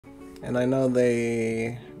And I know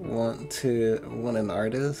they want an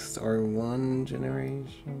artist or one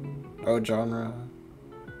generation or genre.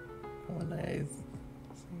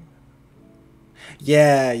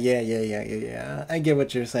 Yeah. I get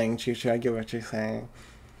what you're saying, Chuchu. I get what you're saying.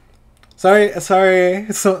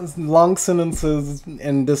 Sorry. So long sentences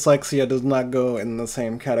and dyslexia does not go in the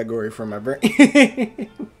same category for my brain.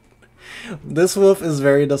 This wolf is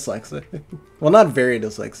very dyslexic. Well, not very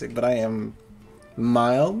dyslexic, but I am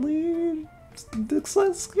mildly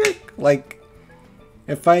dyslexic. Like,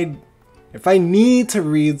 if I need to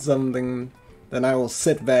read something, then I will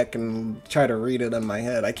sit back and try to read it in my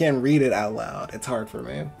head. I can't read it out loud. It's hard for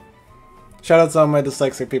me. Shout out to all my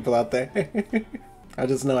dyslexic people out there. I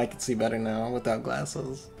just know I can see better now without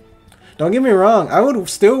glasses. Don't get me wrong, I would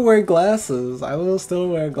still wear glasses. I will still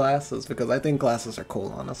wear glasses because I think glasses are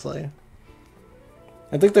cool, honestly.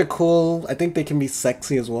 I think they're cool. I think they can be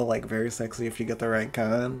sexy as well, like very sexy if you get the right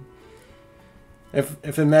kind. If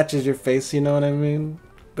it matches your face, you know what I mean?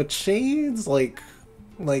 But shades, like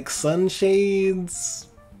sun shades,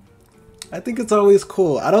 I think it's always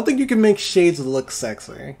cool. I don't think you can make shades look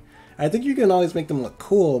sexy. I think you can always make them look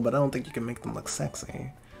cool, but I don't think you can make them look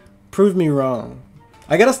sexy. Prove me wrong.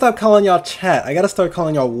 I gotta stop calling y'all chat. I gotta start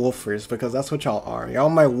calling y'all wolfers because that's what y'all are. Y'all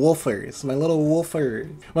my wolfers. My little wolfers.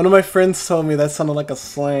 One of my friends told me that sounded like a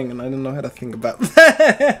slang and I didn't know how to think about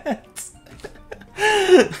that.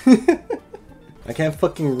 I can't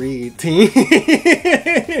fucking read, team.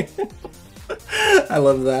 I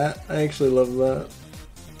love that. I actually love that.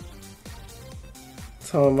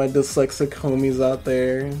 Some of my dyslexic homies out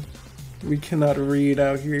there. We cannot read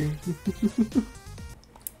out here.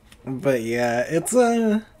 But yeah, it's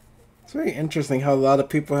very interesting how a lot of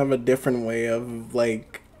people have a different way of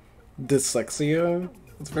like dyslexia.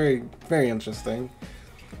 It's very, very interesting.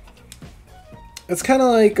 It's kind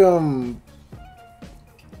of like I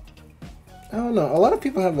don't know. A lot of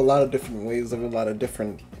people have a lot of different ways of a lot of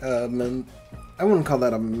different I wouldn't call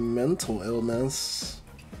that a mental illness.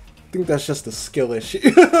 I think that's just a skill issue.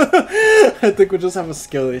 I think we just have a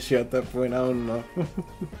skill issue at that point. I don't know.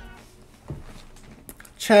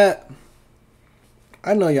 Chat,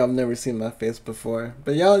 I know y'all have never seen my face before,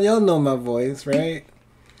 but y'all know my voice, right?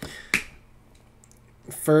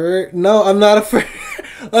 No, I'm not a fur.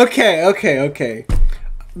 Okay.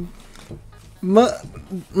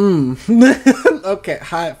 Okay,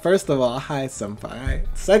 hi, first of all, hi senpai.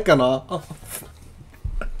 Second off.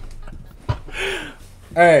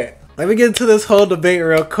 Alright, let me get into this whole debate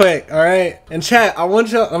real quick, alright? And chat, I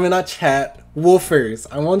want y'all, I mean not chat, wolfers.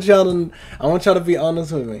 I want y'all to be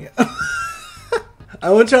honest with me. I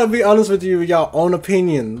want y'all to be honest with you with y'all own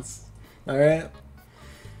opinions. Alright?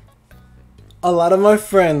 A lot of my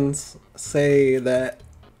friends say that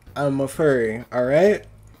I'm a furry, alright?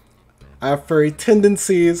 I have furry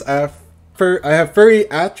tendencies, I have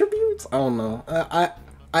furry attributes? I don't know. I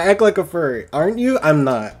act like a furry. Aren't you? I'm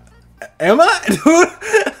not. Am I?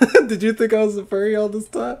 Did you think I was a furry all this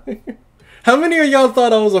time? How many of y'all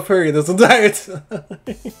thought I was a furry this entire time?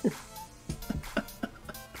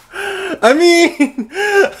 I mean,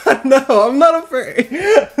 no, I'm not a furry.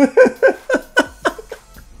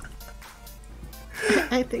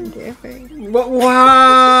 I think you're a furry. But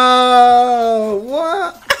wow!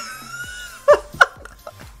 What?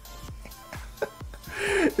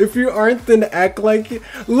 If you aren't, then act like it.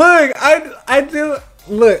 Look, I do.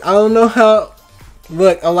 Look, I don't know how.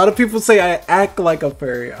 Look, a lot of people say I act like a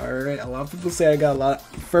furry, alright? A lot of people say I got a lot of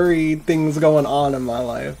furry things going on in my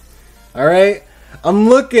life. Alright? I'm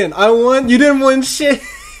looking. You didn't win shit.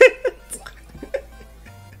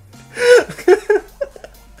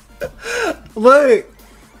 Look.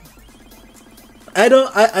 I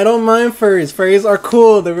don't mind furries. Furries are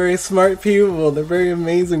cool. They're very smart people. They're very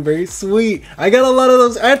amazing, very sweet. I got a lot of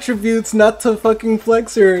those attributes, not to fucking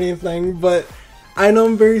flex or anything, but I know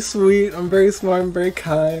I'm very sweet, I'm very smart, I'm very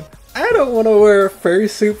kind. I don't want to wear a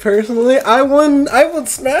fursuit personally. I would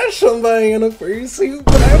smash somebody in a fursuit,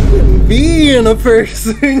 but I wouldn't be in a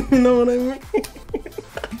fursuit, you know what I mean?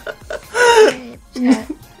 Alright,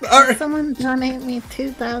 chat. Alright. Someone donate me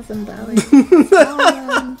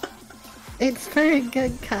 $2,000. It's for a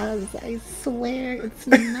good cause, I swear. It's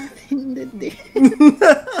nothing to do.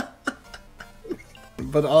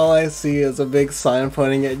 But all I see is a big sign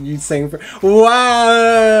pointing at you saying,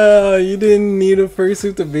 wow, you didn't need a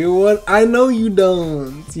fursuit to be one? I know you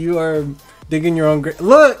don't. You are digging your own grave.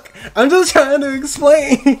 Look, I'm just trying to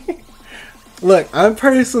explain. Look, I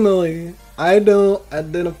don't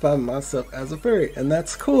identify myself as a furry, and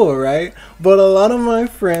that's cool, right? But a lot of my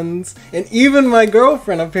friends, and even my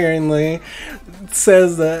girlfriend apparently,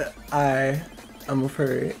 says that I I'm a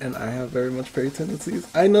furry, and I have very much furry tendencies.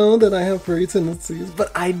 I know that I have furry tendencies,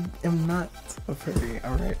 but I am not a furry,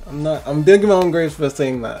 alright? I'm not. I'm digging my own grave for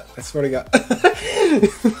saying that. I swear to God.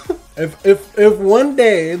 If one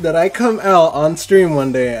day that I come out on stream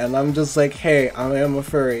one day and I'm just like, hey, I am a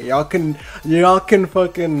furry, y'all can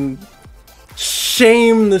fucking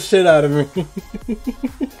shame the shit out of me.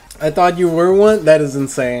 I thought you were one? That is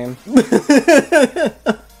insane.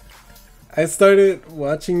 I started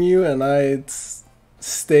watching you and I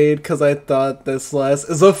stayed because I thought this last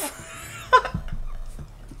is a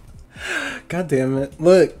God damn it.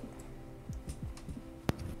 Look.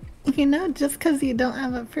 You know, just because you don't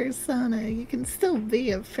have a persona, you can still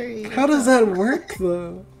be a furry. How does that work,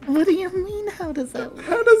 though? What do you mean, how does that work?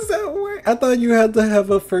 How does that work? I thought you had to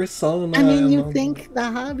have a persona. I mean, you think the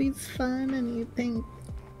hobby's fun and you think...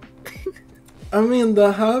 I mean,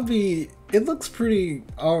 the hobby, it looks pretty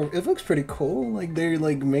cool. Like, they're,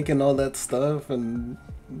 like, making all that stuff and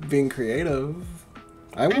being creative.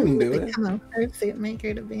 I wouldn't do it. I'm a fursuit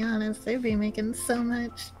maker, to be honest. They'd be making so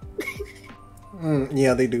much.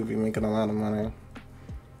 Yeah, they do be making a lot of money.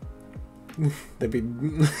 They be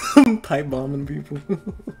pipe bombing people.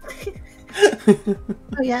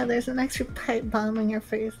 Oh yeah, there's an extra pipe bomb in your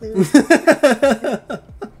fursuit.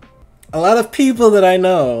 A lot of people that I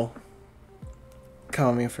know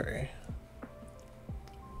call me a furry.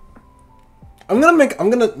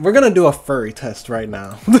 We're gonna do a furry test right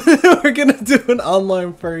now. We're gonna do an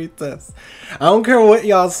online furry test. I don't care what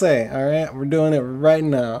y'all say, alright? We're doing it right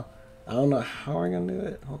now. I don't know how we're gonna do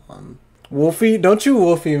it. Hold on. Wolfie, don't you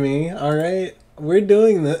Wolfie me, alright? We're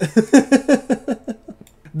doing this.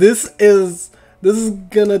 This is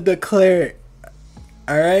gonna declare,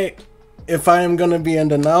 alright, if I am gonna be in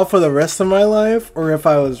denial for the rest of my life or if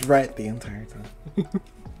I was right the entire time.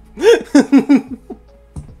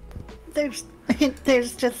 There's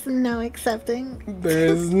just no accepting.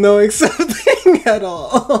 There's no accepting at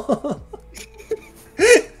all.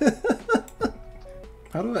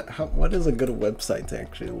 What is a good website to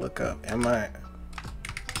actually look up? Am I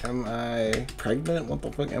pregnant? What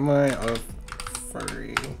the fuck? Am I a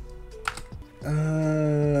furry?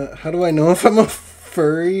 How do I know if I'm a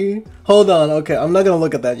furry? Hold on, okay, I'm not gonna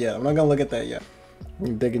look at that yet.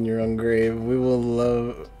 You're digging your own grave.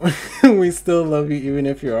 We still love you even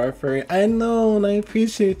if you are furry. I know, and I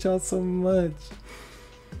appreciate y'all so much.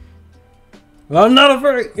 Well, I'm not a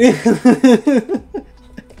furry!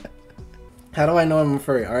 How do I know I'm a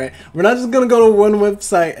furry? Alright, we're not just gonna go to one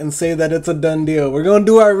website and say that it's a done deal. We're gonna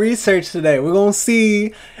do our research today. We're gonna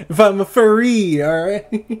see if I'm a furry,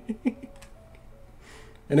 alright?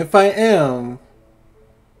 And if I am...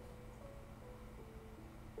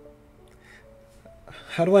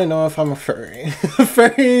 How do I know if I'm a furry?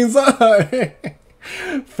 Furries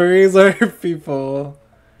are people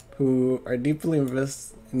who are deeply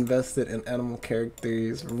invested in animal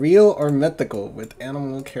characters, real or mythical, with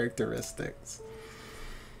animal characteristics.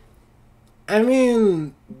 I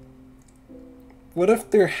mean, what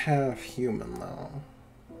if they're half human though?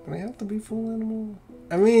 Do they have to be full animal?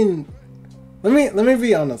 I mean, let me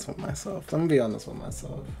be honest with myself. Let's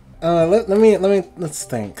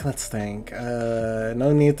think.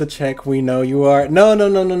 No need to check. We know you are. No.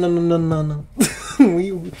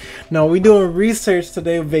 We doing research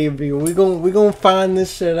today, baby. We gonna find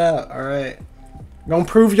this shit out. All right. Gonna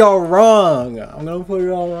prove y'all wrong. I'm gonna prove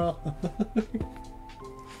y'all wrong.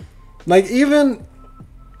 Like even.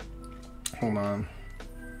 Hold on.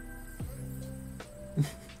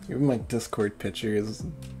 Even my Discord picture is.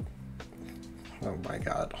 Oh my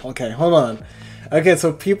god. Okay, hold on. Okay,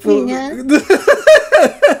 so people... Yeah.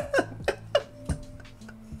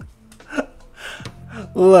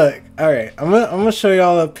 Look, alright, I'm gonna show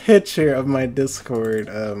y'all a picture of my Discord,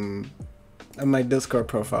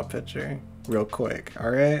 profile picture, real quick,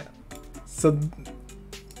 alright? So,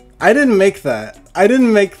 I didn't make that. I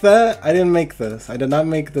didn't make this. I did not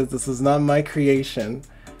make this. This is not my creation.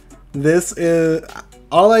 This is...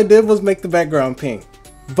 All I did was make the background pink.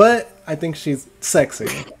 But I think she's sexy.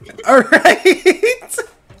 Alright?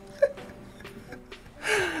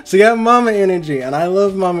 She got mama energy, and I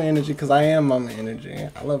love mama energy because I am mama energy.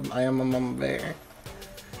 I am a mama bear.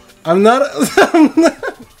 I'm not.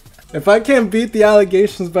 If I can't beat the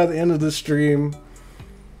allegations by the end of the stream,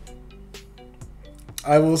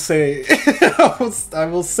 I will say I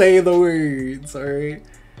will say the words, alright?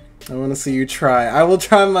 I want to see you try. I will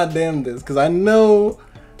try my damnedest because I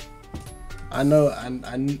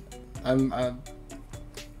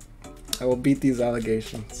will beat these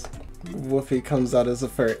allegations. Wolfie comes out as a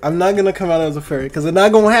furry. I'm not gonna come out as a furry because it's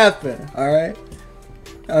not gonna happen. All right.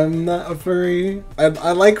 I'm not a furry. I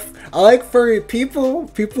I like furry people.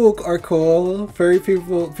 People are cool. Furry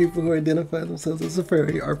people who identify themselves as a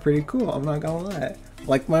furry are pretty cool. I'm not gonna lie.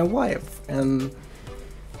 Like my wife and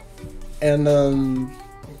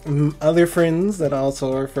other friends that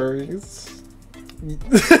also are furries.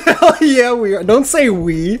 Yeah, we are. Don't say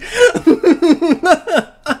we.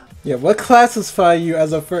 Yeah, what classify you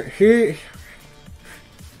as a furry? Here.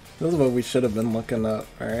 This is what we should have been looking up,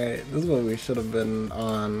 alright? This is what we should have been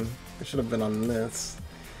on. We should have been on this.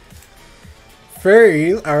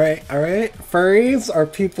 Furries, alright. Furries are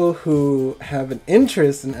people who have an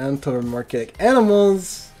interest in anthropomorphic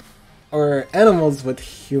animals or animals with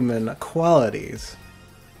human qualities.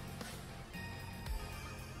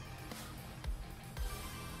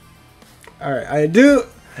 Alright, I do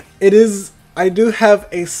have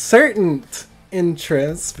a certain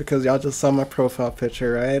interest because y'all just saw my profile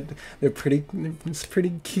picture, right? It's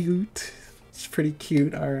pretty cute. It's pretty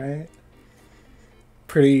cute, alright.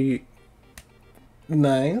 Pretty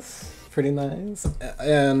nice.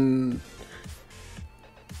 And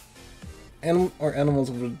animals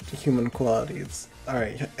with human qualities.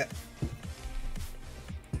 Alright.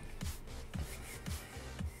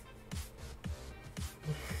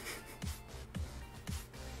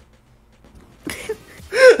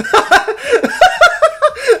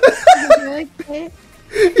 Okay. I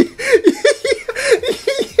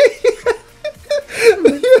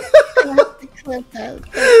have to clip that.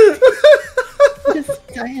 Just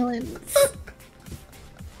silence.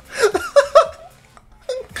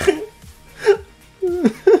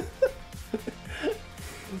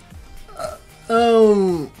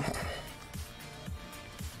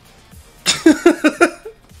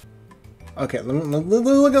 Okay, let's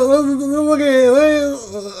look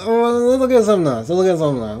at something else.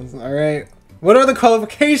 All right. What are the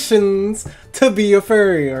qualifications to be a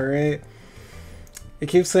furry? All right. It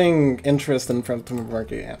keeps saying interest in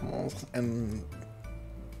anthropomorphic animals, and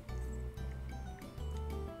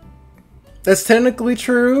that's technically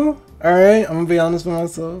true. All right, I'm gonna be honest with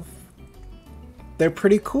myself. They're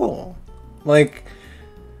pretty cool. Like,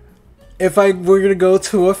 if I were to go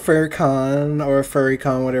to a FurCon or a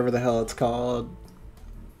FurryCon, whatever the hell it's called,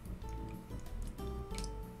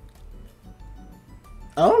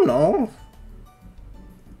 I don't know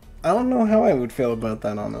how I would feel about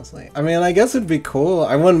that, honestly. I mean, I guess it'd be cool.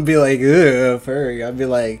 I wouldn't be like, ugh, furry. I'd be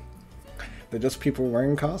like, they're just people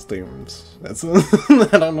wearing costumes. That's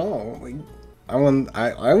I don't know. Like, I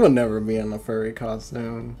would never be in a furry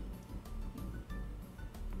costume.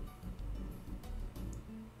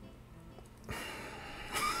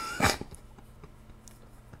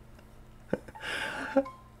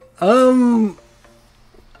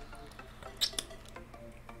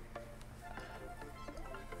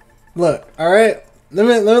 Look, all right. Let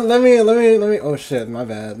me. Oh shit, my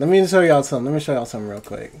bad. Let me show y'all something. Real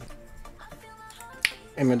quick.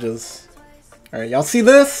 Images. All right, y'all see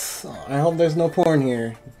this? I hope there's no porn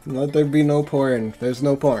here. Let there be no porn. There's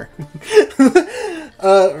no porn.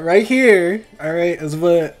 Right here. All right, is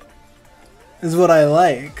what I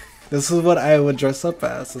like. This is what I would dress up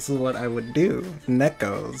as. This is what I would do.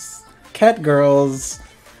 Neckos, cat girls,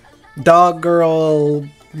 dog girl,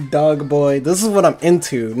 dog boy. This is what I'm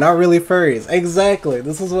into. Not really furries. Exactly.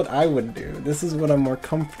 This is what I would do. This is what I'm more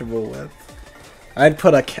comfortable with. I'd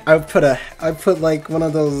put like one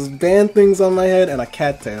of those band things on my head and a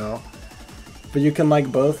cattail. But you can like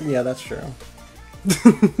both? Yeah, that's true.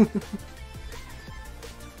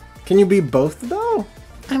 Can you be both though?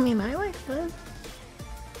 I mean, I like this.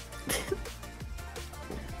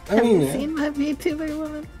 I mean, have you seen my VTuber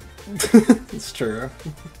woman? It's true.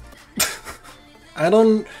 I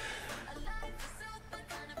don't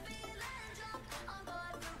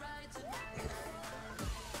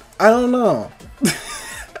know.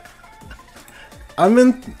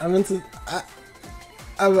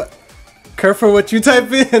 I'm careful what you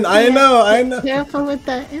type in. I know. Careful with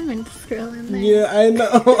that image scrolling there. Yeah, I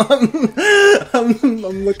know.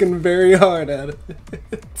 I'm looking very hard at it.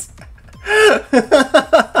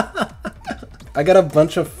 I got a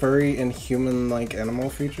bunch of furry and human like animal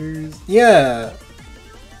features. Yeah.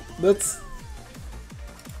 Let's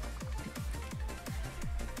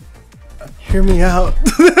hear me out.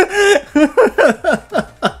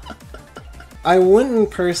 I wouldn't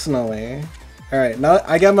personally. Alright, now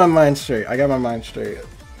I got my mind straight. I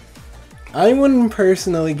wouldn't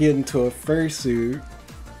personally get into a fursuit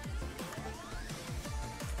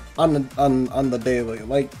on the daily.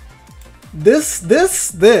 Like this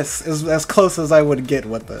is as close as I would get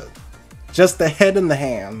with it. Just the head and the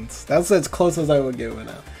hands. That's as close as I would get with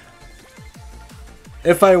it.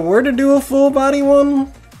 If I were to do a full body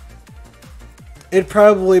one, it'd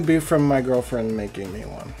probably be from my girlfriend making me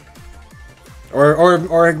one.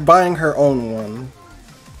 Or buying her own one.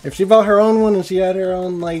 If she bought her own one and she had her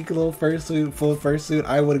own like little fursuit, full fursuit,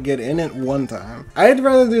 I would get in it one time. I'd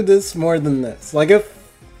rather do this more than this. Like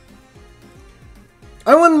if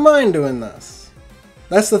I wouldn't mind doing this.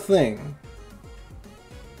 That's the thing.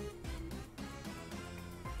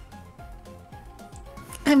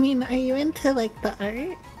 I mean, are you into like the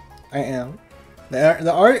art? I am.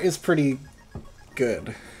 The art is pretty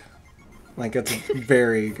good. Like it's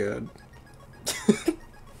very good.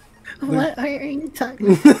 What art are you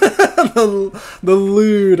talking about? the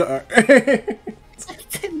lewd art.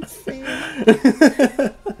 That's insane.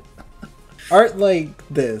 Art like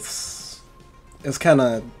this is kind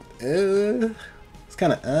of it's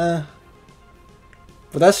kind of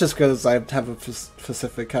but that's just because I have a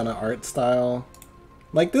specific kind of art style.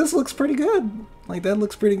 Like this looks pretty good. Like that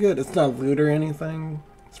looks pretty good. It's not lewd or anything.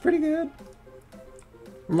 It's pretty good.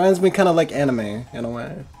 Reminds me kind of like anime in a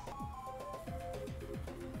way.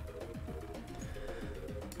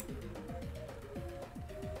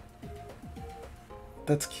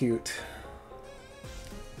 That's cute.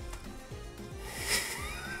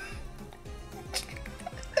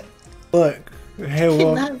 Look, hey, well,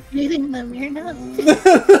 You're not reading them. You're not.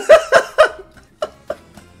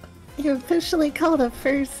 You're officially called a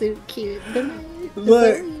fursuit cute.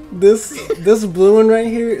 Look, this blue one right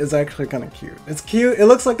here is actually kind of cute. It's cute. It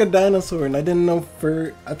looks like a dinosaur, and I didn't know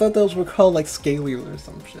fur. I thought those were called like scaly or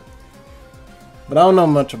some shit. But I don't know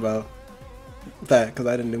much about that because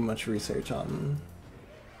I didn't do much research on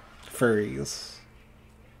furries,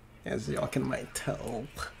 as y'all might tell.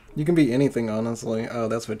 You can be anything, honestly. Oh,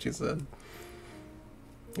 that's what you said.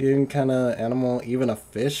 Any kind of animal, even a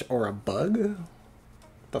fish or a bug?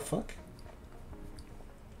 The fuck?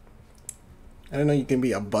 I don't know you can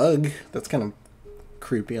be a bug. That's kind of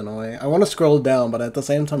creepy in a way. I want to scroll down, but at the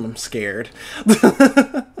same time I'm scared.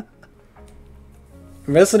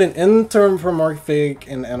 Invested in anthropomorphic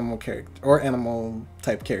and animal character or animal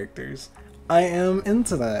type characters. I am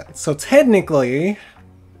into that. So technically,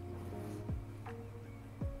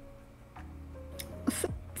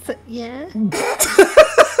 yeah.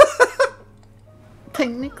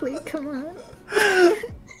 Technically, come on.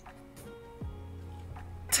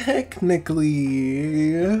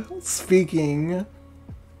 Technically speaking,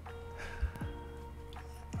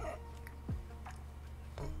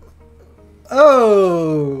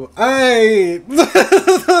 oh,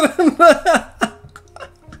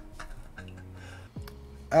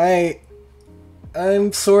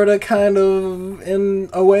 I'm sorta kind of in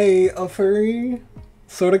a way a furry.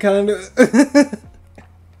 Sorta kind of.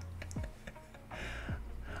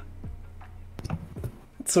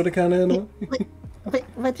 Sorta kind of in a way. Wait,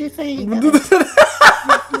 what'd you say? You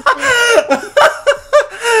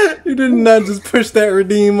did not just push that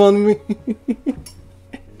redeem on me.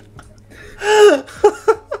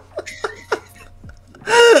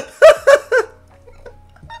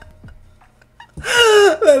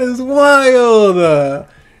 That is wild.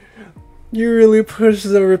 You really pushed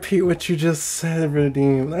the repeat what you just said,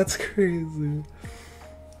 redeem. That's crazy.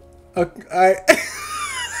 Okay,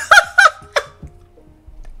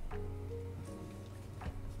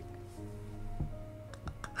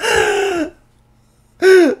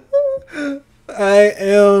 I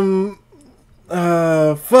am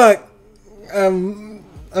fuck. I'm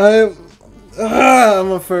a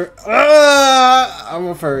I'm a furry.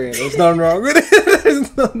 There's nothing wrong with it.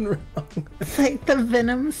 There's nothing wrong. It's like the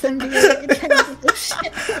Venom symbiote trying to do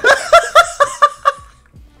shit.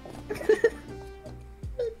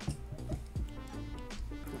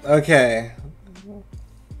 Okay.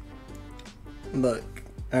 Look,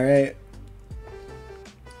 alright.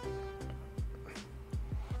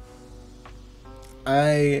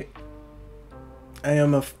 I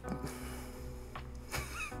am a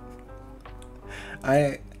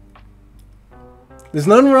there's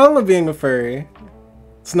nothing wrong with being a furry.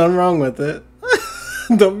 There's nothing wrong with it.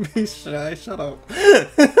 Don't be shy, shut up.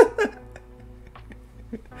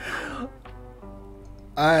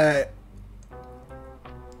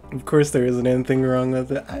 Of course there isn't anything wrong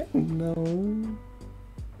with it. I know.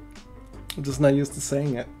 I'm just not used to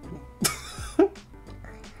saying it.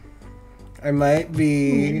 I might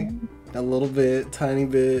be a little bit, tiny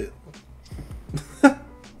bit.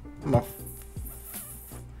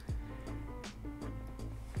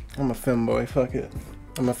 I'm a femboy, fuck it.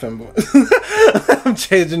 I'm a femboy. I'm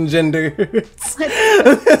changing genders.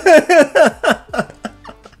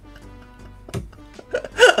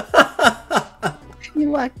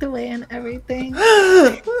 You walked away and everything.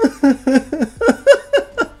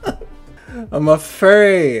 I'm a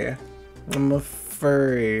furry. I'm a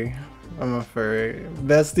furry. I'm a furry.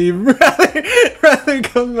 Bestie rather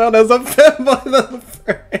come out as a fanboy than a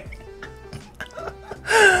furry.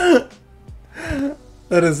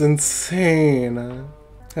 That is insane.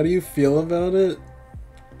 How do you feel about it?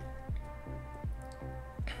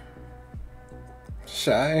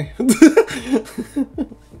 Shy.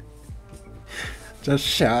 Just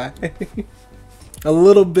shy. A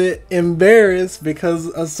little bit embarrassed because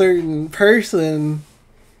a certain person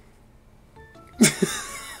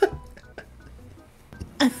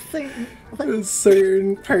a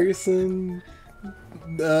certain person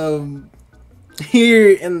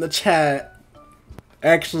here in the chat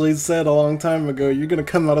actually said a long time ago, you're gonna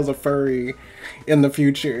come out as a furry in the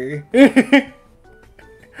future. And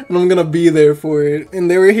I'm gonna be there for it.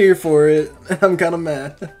 And they were here for it. And I'm kinda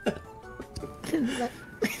mad.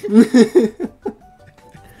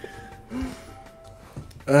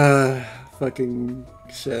 Fucking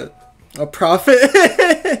shit. A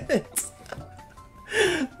prophet!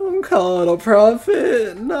 I'm calling a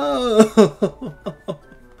prophet! No!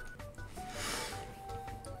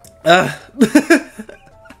 I'm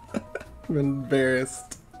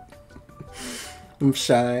embarrassed. I'm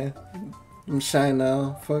shy. I'm shy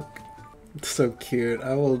now. Fuck. It's so cute.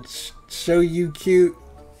 I will show you cute.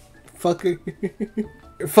 Fucker.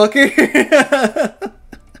 Fucker.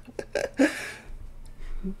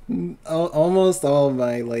 Almost all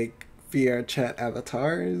my like VR chat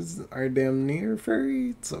avatars are damn near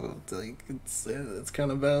furry, so like it's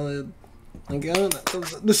kind of valid. Like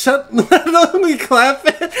shut. Let me clap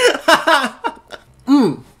it.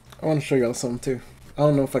 I want to show y'all something too. I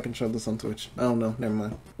don't know if I can show this on Twitch. I don't know. Never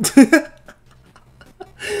mind.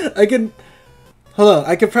 I could. Hold on.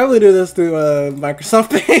 I could probably do this through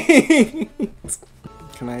Microsoft Paint.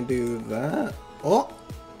 Can I do that? Oh,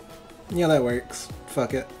 yeah, that works.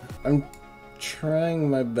 Fuck it. I'm trying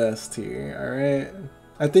my best here. All right.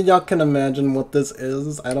 I think y'all can imagine what this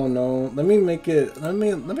is. I don't know. Let me make it. Let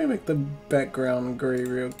me make the background gray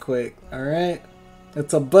real quick. All right.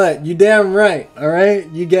 It's a butt. You damn right. All right.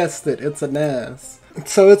 You guessed it. It's an ass.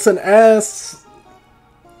 So it's an ass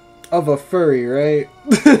of a furry, right?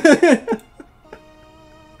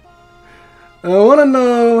 And I want to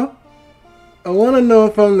know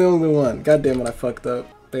if I'm the only one. God damn it, I fucked up.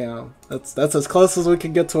 Damn. That's as close as we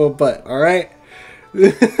can get to a butt, alright?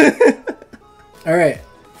 Alright.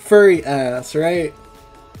 Furry ass, right?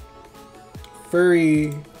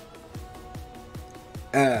 Furry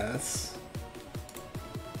ass.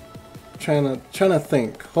 Trying to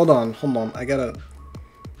think. Hold on. I gotta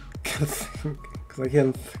think. Cause I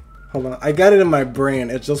can't. Hold on. I got it in my brain.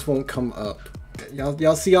 It just won't come up.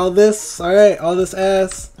 Y'all see all this? All right, all this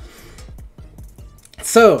ass.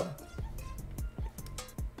 So,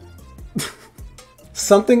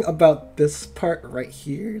 something about this part right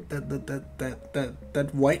here, that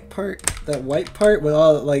white part with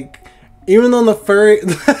all like, even on the furry, it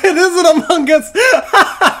isn't Among Us.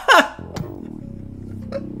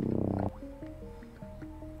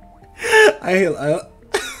 I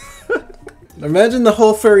imagine the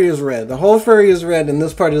whole furry is red. The whole furry is red, and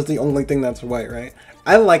this part is the only thing that's white, right?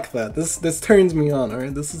 I like that. This turns me on. All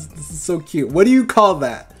right, this is so cute. What do you call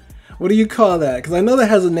that? What do you call that? Because I know that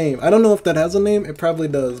has a name. I don't know if that has a name. It probably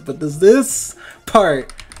does. But does this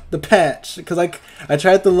part, the patch? Because I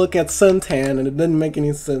tried to look at suntan and it didn't make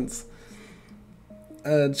any sense.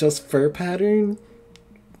 Just fur pattern.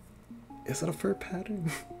 Is it a fur pattern?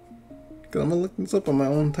 Cause I'm gonna look this up on my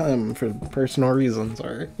own time for personal reasons,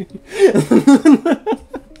 alright?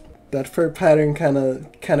 That fur pattern kind of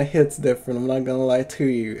hits different. I'm not gonna lie to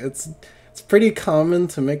you. It's pretty common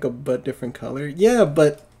to make a butt different color. Yeah,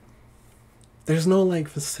 but there's no like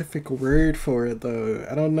specific word for it though.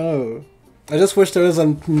 I don't know. I just wish there was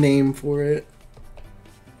a name for it.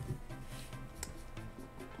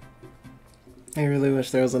 I really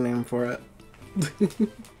wish there was a name for it.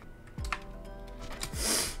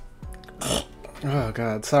 Oh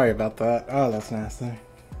god, sorry about that. Oh, that's nasty.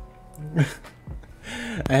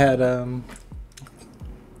 I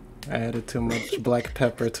added too much black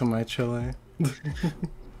pepper to my chili.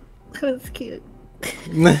 That was cute.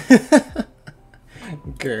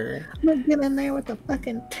 Grr. I'm gonna get in there with a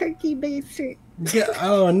fucking turkey baster. Yeah,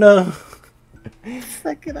 oh no.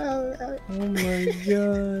 Suck it all out. Oh my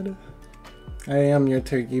god. I am your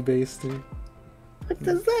turkey baster. What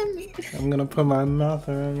does that mean? I'm gonna put my mouth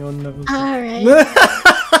around your nose. Alright.